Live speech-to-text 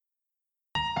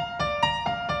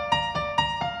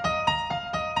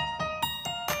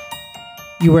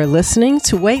You are listening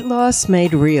to Weight Loss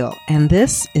Made Real, and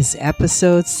this is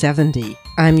episode 70.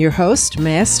 I'm your host,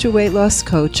 Master Weight Loss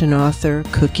Coach and author,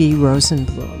 Cookie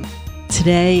Rosenblum.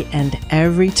 Today and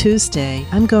every Tuesday,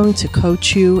 I'm going to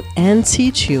coach you and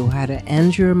teach you how to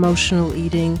end your emotional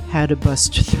eating, how to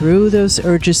bust through those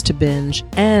urges to binge,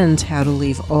 and how to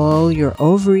leave all your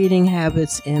overeating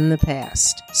habits in the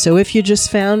past. So if you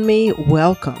just found me,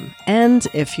 welcome. And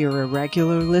if you're a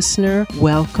regular listener,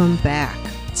 welcome back.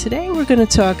 Today we're going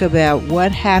to talk about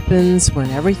what happens when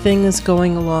everything is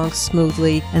going along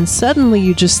smoothly and suddenly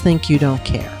you just think you don't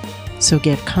care. So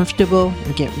get comfortable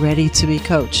and get ready to be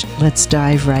coached. Let's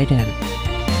dive right in.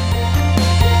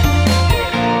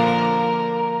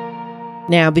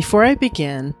 Now, before I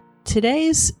begin,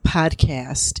 today's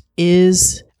podcast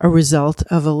is a result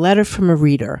of a letter from a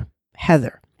reader,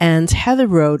 Heather. And Heather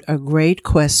wrote a great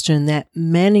question that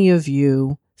many of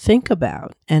you think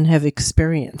about and have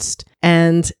experienced.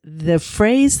 And the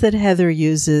phrase that Heather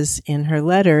uses in her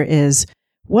letter is,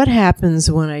 what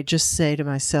happens when I just say to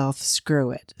myself, screw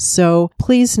it? So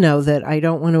please know that I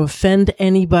don't want to offend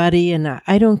anybody, and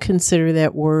I don't consider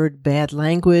that word bad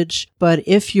language. But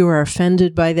if you are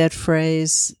offended by that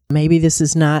phrase, maybe this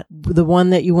is not the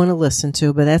one that you want to listen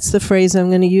to, but that's the phrase I'm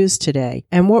going to use today.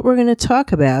 And what we're going to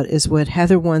talk about is what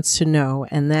Heather wants to know,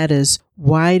 and that is,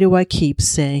 why do I keep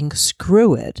saying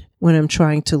screw it when I'm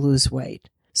trying to lose weight?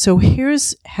 So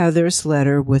here's Heather's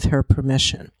letter with her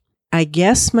permission. I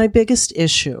guess my biggest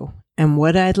issue, and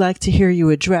what I'd like to hear you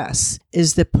address,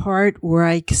 is the part where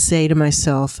I say to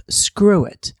myself, screw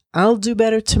it. I'll do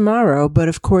better tomorrow, but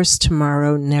of course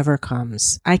tomorrow never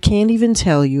comes. I can't even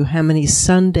tell you how many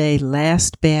Sunday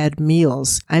last bad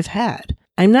meals I've had.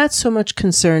 I'm not so much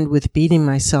concerned with beating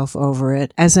myself over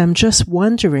it as I'm just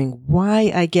wondering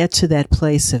why I get to that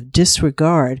place of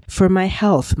disregard for my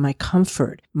health, my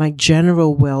comfort, my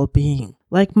general well-being.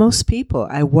 Like most people,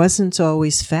 I wasn't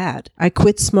always fat. I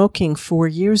quit smoking 4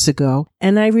 years ago,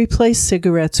 and I replaced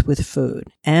cigarettes with food.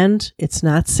 And it's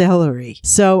not celery.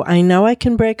 So I know I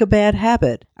can break a bad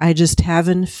habit. I just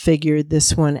haven't figured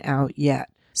this one out yet.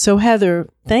 So Heather,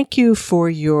 thank you for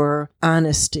your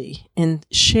honesty in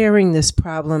sharing this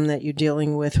problem that you're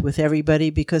dealing with everybody,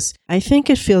 because I think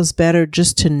it feels better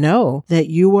just to know that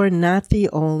you are not the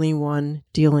only one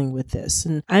dealing with this.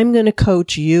 And I'm going to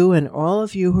coach you and all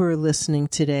of you who are listening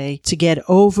today to get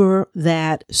over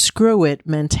that screw it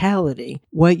mentality.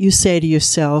 What you say to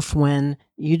yourself when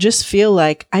you just feel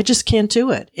like, I just can't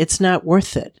do it. It's not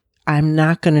worth it. I'm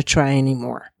not going to try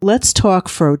anymore. Let's talk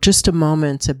for just a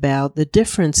moment about the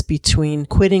difference between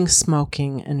quitting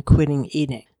smoking and quitting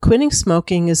eating. Quitting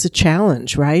smoking is a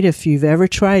challenge, right? If you've ever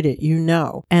tried it, you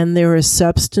know. And there are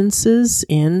substances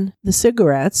in the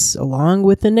cigarettes, along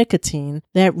with the nicotine,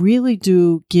 that really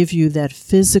do give you that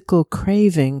physical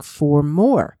craving for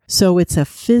more. So it's a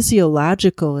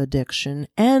physiological addiction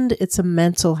and it's a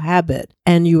mental habit.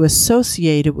 And you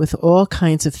associate it with all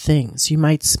kinds of things. You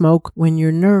might smoke when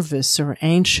you're nervous or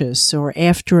anxious or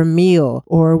after a meal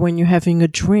or when you're having a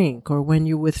drink or when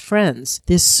you're with friends.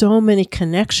 There's so many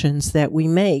connections that we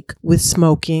make with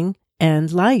smoking and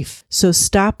life. So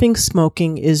stopping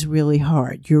smoking is really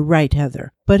hard. You're right,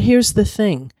 Heather. But here's the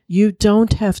thing. You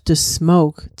don't have to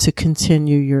smoke to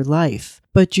continue your life,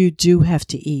 but you do have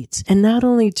to eat. And not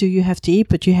only do you have to eat,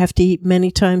 but you have to eat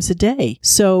many times a day.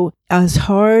 So as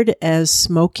hard as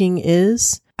smoking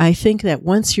is, I think that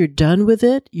once you're done with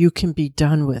it, you can be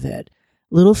done with it.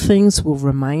 Little things will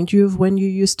remind you of when you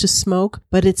used to smoke,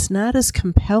 but it's not as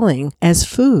compelling as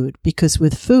food, because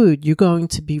with food, you're going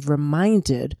to be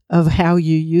reminded of how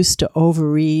you used to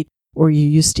overeat or you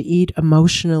used to eat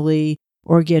emotionally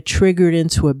or get triggered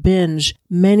into a binge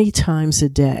many times a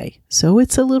day. So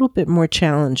it's a little bit more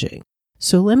challenging.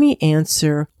 So let me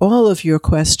answer all of your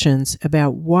questions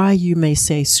about why you may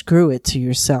say screw it to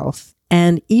yourself.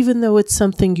 And even though it's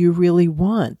something you really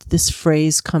want, this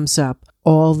phrase comes up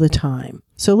all the time.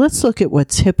 So let's look at what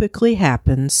typically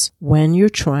happens when you're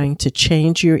trying to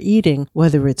change your eating,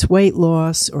 whether it's weight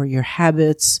loss or your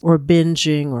habits or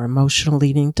binging or emotional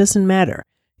eating, doesn't matter.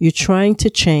 You're trying to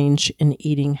change an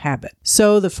eating habit.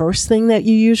 So the first thing that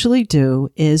you usually do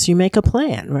is you make a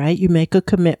plan, right? You make a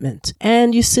commitment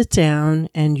and you sit down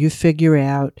and you figure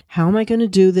out, how am I going to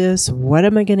do this? What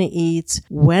am I going to eat?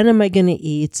 When am I going to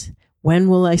eat? When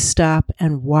will I stop?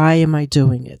 And why am I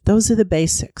doing it? Those are the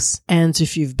basics. And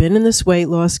if you've been in this weight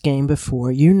loss game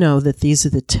before, you know that these are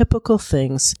the typical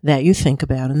things that you think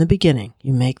about in the beginning.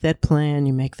 You make that plan,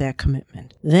 you make that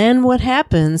commitment. Then what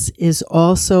happens is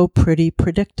also pretty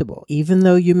predictable, even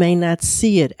though you may not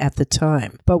see it at the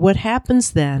time. But what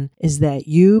happens then is that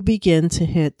you begin to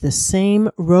hit the same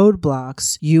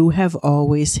roadblocks you have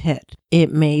always hit.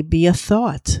 It may be a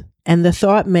thought. And the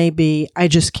thought may be, I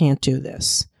just can't do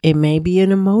this. It may be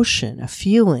an emotion, a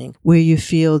feeling where you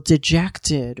feel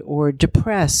dejected or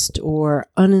depressed or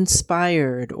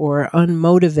uninspired or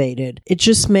unmotivated. It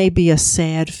just may be a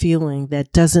sad feeling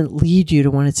that doesn't lead you to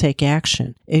want to take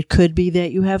action. It could be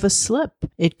that you have a slip.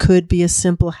 It could be a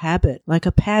simple habit, like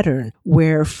a pattern,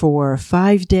 where for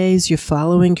 5 days you're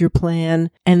following your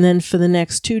plan, and then for the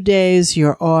next 2 days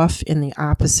you're off in the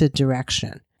opposite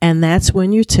direction. And that's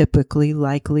when you're typically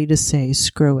likely to say,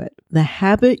 screw it. The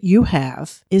habit you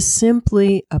have is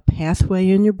simply a pathway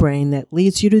in your brain that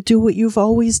leads you to do what you've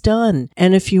always done.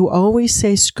 And if you always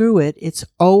say, screw it, it's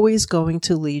always going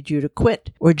to lead you to quit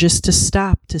or just to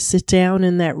stop, to sit down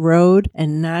in that road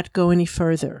and not go any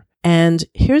further. And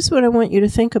here's what I want you to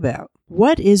think about.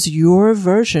 What is your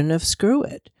version of screw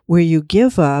it? Where you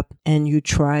give up and you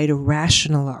try to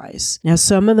rationalize. Now,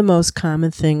 some of the most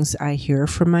common things I hear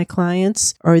from my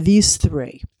clients are these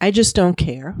 3. I just don't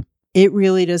care. It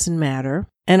really doesn't matter.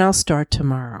 And I'll start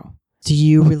tomorrow. Do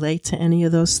you relate to any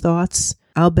of those thoughts?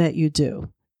 I'll bet you do.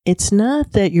 It's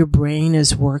not that your brain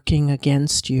is working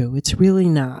against you. It's really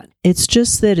not. It's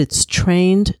just that it's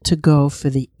trained to go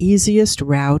for the easiest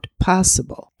route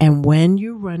possible. And when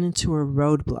you run into a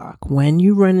roadblock, when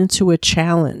you run into a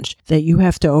challenge that you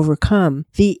have to overcome,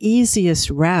 the easiest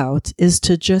route is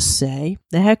to just say,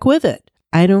 the heck with it.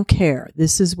 I don't care.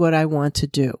 This is what I want to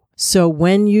do. So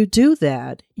when you do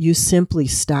that, you simply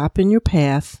stop in your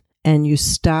path and you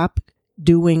stop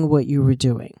doing what you were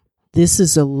doing. This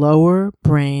is a lower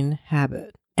brain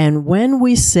habit. And when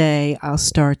we say, I'll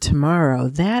start tomorrow,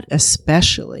 that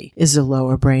especially is a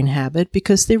lower brain habit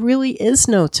because there really is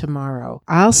no tomorrow.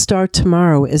 I'll start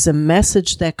tomorrow is a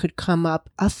message that could come up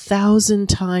 1,000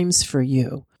 times for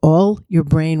you. All your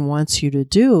brain wants you to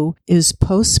do is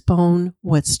postpone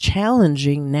what's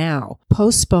challenging now.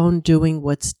 Postpone doing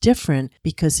what's different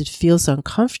because it feels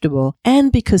uncomfortable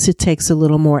and because it takes a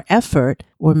little more effort,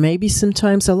 or maybe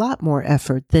sometimes a lot more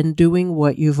effort than doing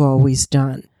what you've always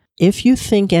done. If you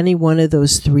think any one of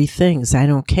those 3 things, I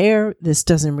don't care, this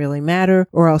doesn't really matter,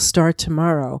 or I'll start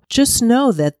tomorrow, just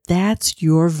know that that's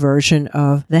your version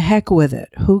of the heck with it.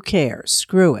 Who cares?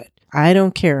 Screw it. I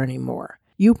don't care anymore.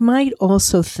 You might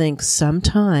also think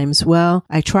sometimes, well,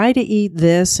 I tried to eat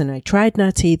this and I tried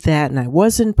not to eat that and I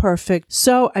wasn't perfect,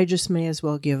 so I just may as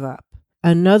well give up.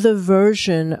 Another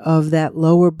version of that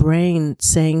lower brain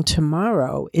saying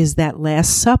tomorrow is that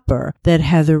Last Supper that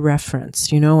Heather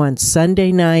referenced. You know, on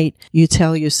Sunday night, you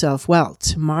tell yourself, well,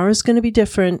 tomorrow's going to be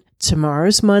different.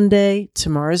 Tomorrow's Monday.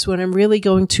 Tomorrow's when I'm really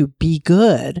going to be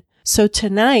good. So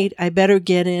tonight, I better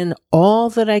get in all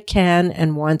that I can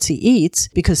and want to eat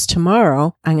because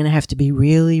tomorrow I'm going to have to be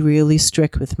really, really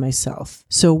strict with myself.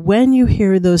 So when you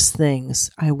hear those things,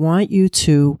 I want you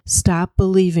to stop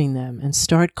believing them and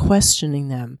start questioning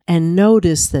them and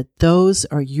notice that those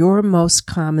are your most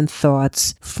common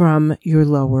thoughts from your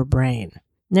lower brain.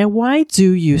 Now, why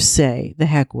do you say the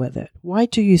heck with it? Why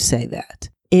do you say that?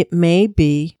 It may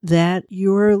be that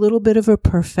you're a little bit of a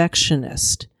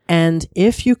perfectionist. And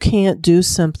if you can't do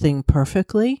something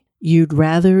perfectly, you'd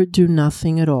rather do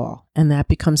nothing at all. And that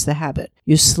becomes the habit.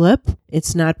 You slip,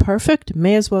 it's not perfect,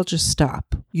 may as well just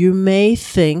stop. You may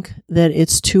think that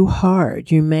it's too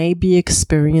hard. You may be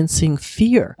experiencing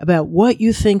fear about what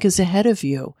you think is ahead of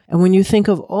you. And when you think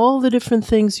of all the different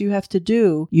things you have to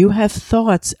do, you have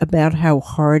thoughts about how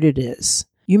hard it is.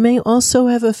 You may also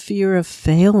have a fear of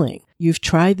failing. You've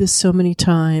tried this so many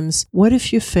times. What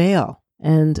if you fail?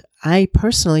 And I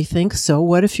personally think, so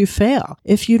what if you fail?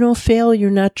 If you don't fail, you're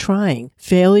not trying.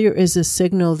 Failure is a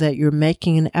signal that you're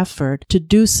making an effort to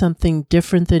do something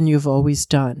different than you've always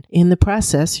done. In the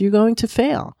process, you're going to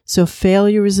fail. So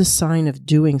failure is a sign of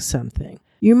doing something.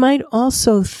 You might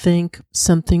also think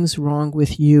something's wrong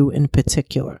with you in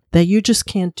particular, that you just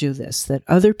can't do this, that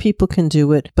other people can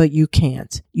do it, but you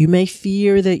can't. You may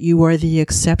fear that you are the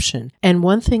exception. And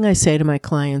one thing I say to my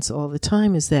clients all the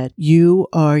time is that you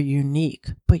are unique,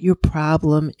 but your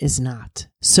problem is not.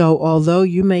 So although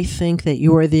you may think that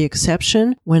you are the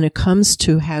exception, when it comes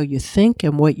to how you think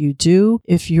and what you do,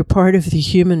 if you're part of the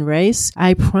human race,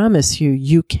 I promise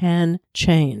you can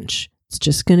change. It's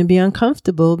just going to be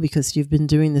uncomfortable because you've been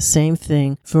doing the same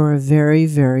thing for a very,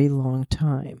 very long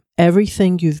time.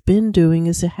 Everything you've been doing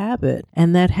is a habit,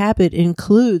 and that habit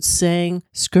includes saying,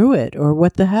 screw it, or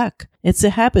what the heck. It's a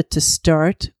habit to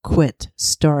start, quit,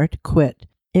 start, quit.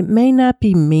 It may not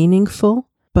be meaningful,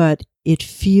 but it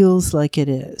feels like it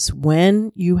is.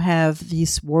 When you have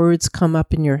these words come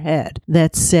up in your head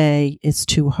that say, it's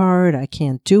too hard, I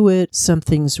can't do it,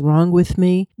 something's wrong with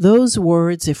me, those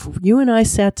words, if you and I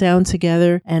sat down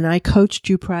together and I coached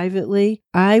you privately,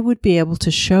 I would be able to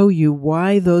show you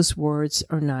why those words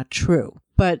are not true.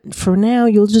 But for now,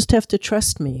 you'll just have to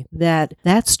trust me that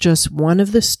that's just one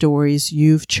of the stories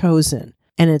you've chosen,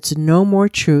 and it's no more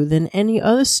true than any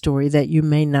other story that you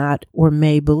may not or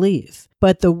may believe.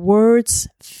 But the words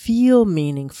feel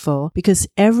meaningful because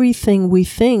everything we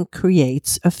think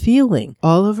creates a feeling.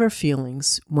 All of our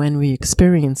feelings, when we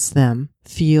experience them,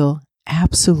 feel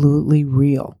absolutely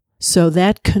real. So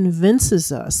that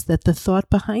convinces us that the thought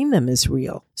behind them is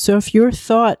real. So if your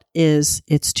thought is,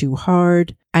 it's too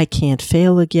hard, I can't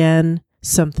fail again,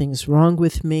 something's wrong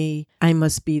with me, I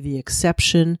must be the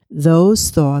exception, those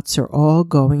thoughts are all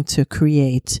going to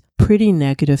create pretty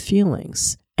negative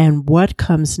feelings. And what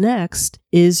comes next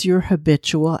is your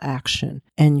habitual action.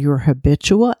 And your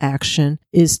habitual action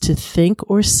is to think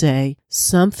or say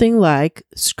something like,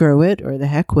 screw it or the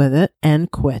heck with it,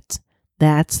 and quit.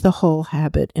 That's the whole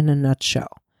habit in a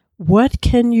nutshell. What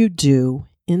can you do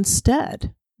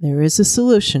instead? There is a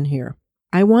solution here.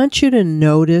 I want you to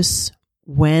notice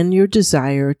when your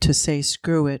desire to say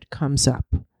screw it comes up.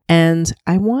 And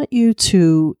I want you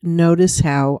to notice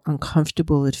how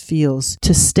uncomfortable it feels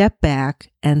to step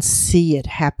back and see it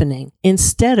happening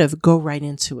instead of go right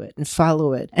into it and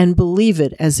follow it and believe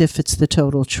it as if it's the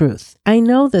total truth. I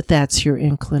know that that's your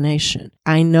inclination.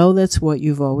 I know that's what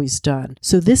you've always done.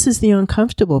 So this is the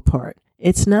uncomfortable part.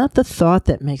 It's not the thought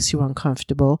that makes you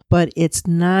uncomfortable, but it's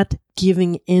not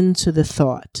giving in to the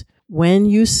thought. When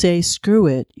you say screw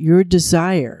it, your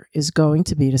desire is going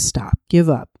to be to stop, give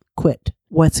up, quit.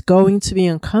 What's going to be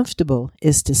uncomfortable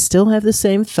is to still have the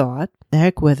same thought, the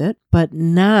heck with it, but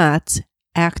not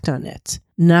act on it,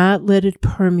 not let it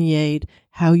permeate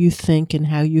how you think and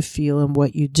how you feel and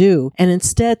what you do, and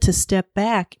instead to step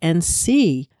back and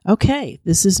see, okay,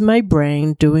 this is my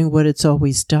brain doing what it's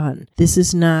always done. This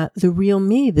is not the real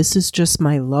me. This is just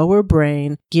my lower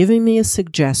brain giving me a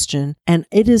suggestion, and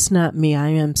it is not me. I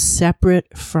am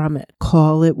separate from it.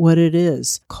 Call it what it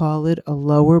is. Call it a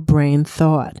lower brain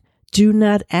thought. Do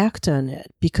not act on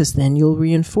it because then you'll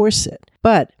reinforce it.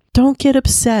 But don't get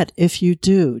upset if you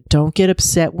do. Don't get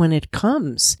upset when it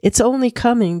comes. It's only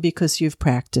coming because you've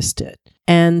practiced it.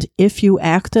 And if you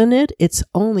act on it, it's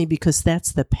only because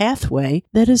that's the pathway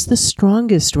that is the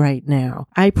strongest right now.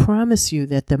 I promise you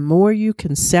that the more you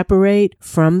can separate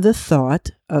from the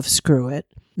thought of screw it,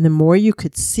 the more you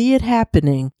could see it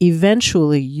happening,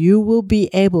 eventually you will be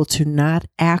able to not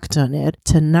act on it,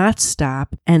 to not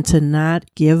stop, and to not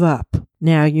give up.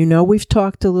 Now, you know we've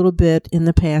talked a little bit in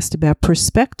the past about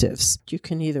perspectives. You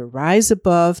can either rise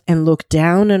above and look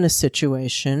down on a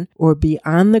situation or be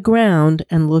on the ground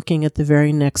and looking at the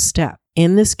very next step.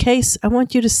 In this case, I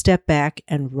want you to step back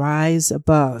and rise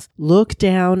above. Look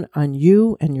down on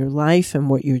you and your life and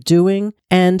what you're doing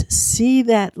and see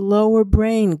that lower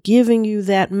brain giving you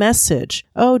that message.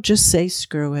 Oh, just say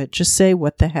screw it. Just say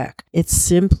what the heck. It's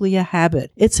simply a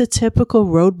habit. It's a typical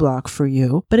roadblock for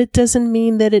you, but it doesn't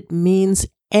mean that it means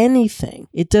anything.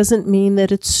 It doesn't mean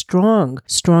that it's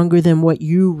stronger than what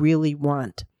you really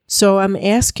want. So I'm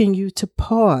asking you to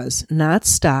pause, not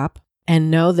stop,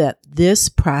 and know that this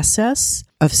process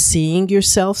of seeing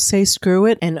yourself say screw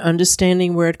it and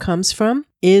understanding where it comes from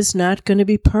is not going to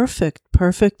be perfect.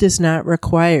 Perfect is not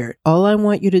required. All I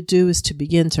want you to do is to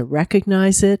begin to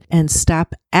recognize it and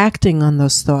stop acting on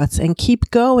those thoughts and keep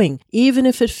going, even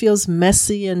if it feels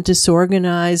messy and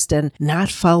disorganized and not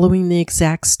following the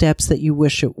exact steps that you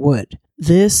wish it would.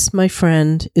 This, my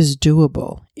friend, is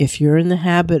doable. If you're in the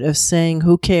habit of saying,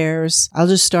 who cares? I'll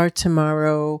just start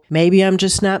tomorrow. Maybe I'm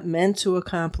just not meant to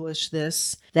accomplish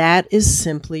this. That is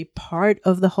simply part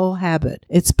of the whole habit.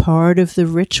 It's part of the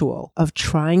ritual of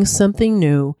trying something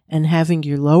new and having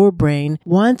your lower brain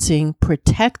wanting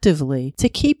protectively to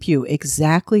keep you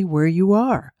exactly where you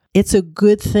are. It's a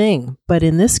good thing, but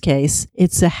in this case,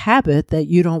 it's a habit that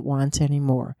you don't want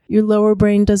anymore. Your lower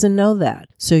brain doesn't know that,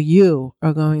 so you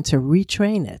are going to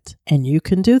retrain it, and you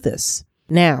can do this.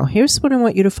 Now, here's what I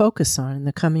want you to focus on in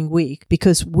the coming week,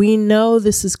 because we know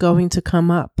this is going to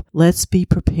come up. Let's be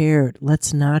prepared.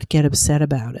 Let's not get upset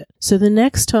about it. So the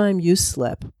next time you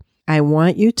slip, I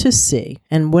want you to see,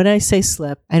 and when I say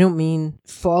slip, I don't mean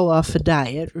fall off a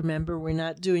diet. Remember, we're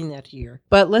not doing that here.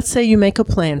 But let's say you make a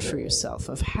plan for yourself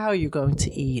of how you're going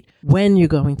to eat, when you're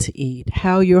going to eat,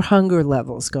 how your hunger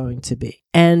level is going to be.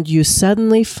 And you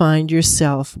suddenly find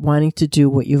yourself wanting to do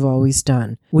what you've always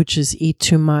done, which is eat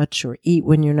too much or eat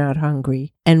when you're not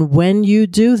hungry. And when you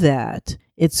do that,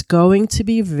 it's going to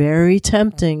be very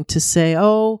tempting to say,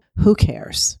 oh, who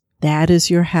cares? That is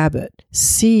your habit.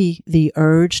 See the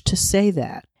urge to say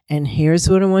that. And here's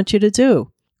what I want you to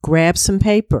do. Grab some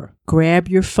paper, grab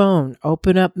your phone,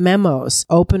 open up memos,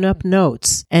 open up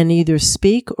notes, and either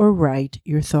speak or write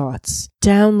your thoughts.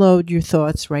 Download your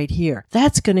thoughts right here.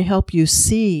 That's going to help you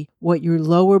see what your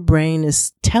lower brain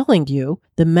is telling you,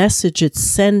 the message it's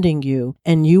sending you,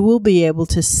 and you will be able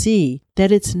to see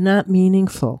that it's not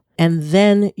meaningful. And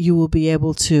then you will be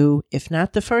able to, if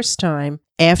not the first time,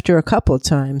 after a couple of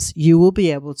times, you will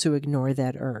be able to ignore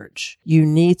that urge. You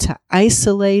need to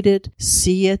isolate it,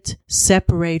 see it,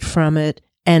 separate from it,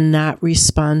 and not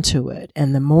respond to it.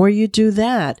 And the more you do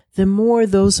that, the more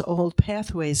those old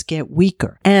pathways get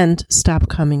weaker and stop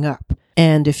coming up.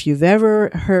 And if you've ever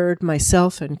heard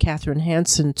myself and Catherine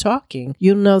Hansen talking,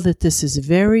 you'll know that this is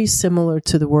very similar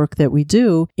to the work that we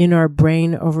do in our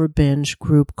Brain Over Binge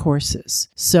group courses.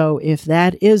 So if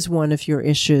that is one of your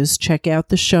issues, check out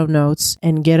the show notes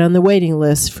and get on the waiting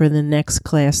list for the next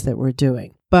class that we're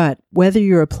doing. But whether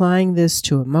you're applying this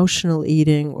to emotional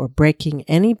eating or breaking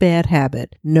any bad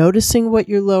habit, noticing what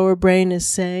your lower brain is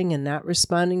saying and not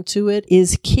responding to it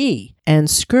is key. And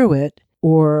screw it,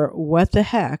 or what the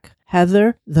heck,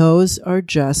 Heather, those are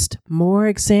just more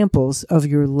examples of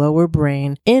your lower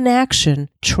brain in action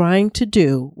trying to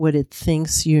do what it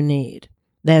thinks you need.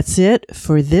 That's it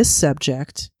for this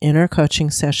subject in our coaching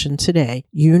session today.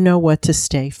 You know what to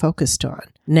stay focused on.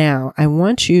 Now, I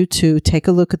want you to take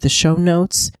a look at the show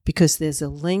notes because there's a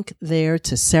link there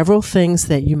to several things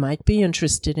that you might be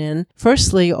interested in.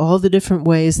 Firstly, all the different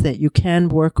ways that you can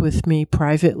work with me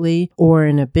privately or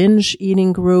in a binge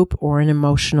eating group or an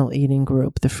emotional eating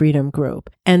group, the Freedom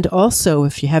Group. And also,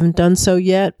 if you haven't done so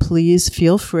yet, please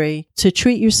feel free to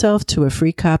treat yourself to a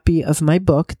free copy of my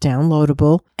book,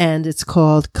 downloadable, and it's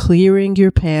called Clearing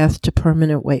Your Path to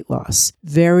Permanent Weight Loss.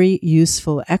 Very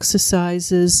useful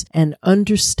exercises and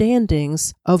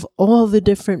understandings of all the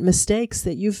different mistakes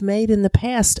that you've made in the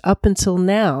past up until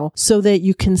now so that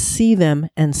you can see them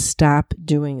and stop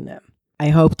doing them. I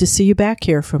hope to see you back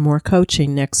here for more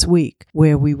coaching next week,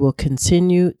 where we will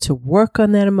continue to work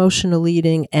on that emotional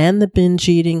eating and the binge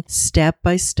eating step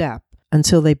by step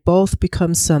until they both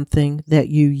become something that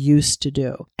you used to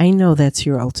do. I know that's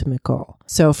your ultimate goal.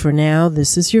 So for now,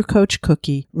 this is your Coach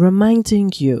Cookie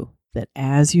reminding you that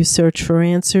as you search for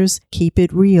answers, keep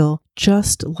it real,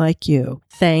 just like you.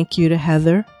 Thank you to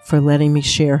Heather for letting me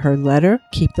share her letter.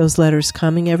 Keep those letters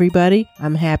coming, everybody.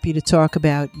 I'm happy to talk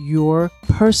about your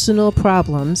personal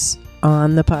problems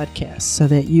on the podcast so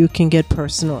that you can get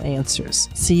personal answers.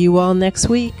 See you all next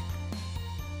week.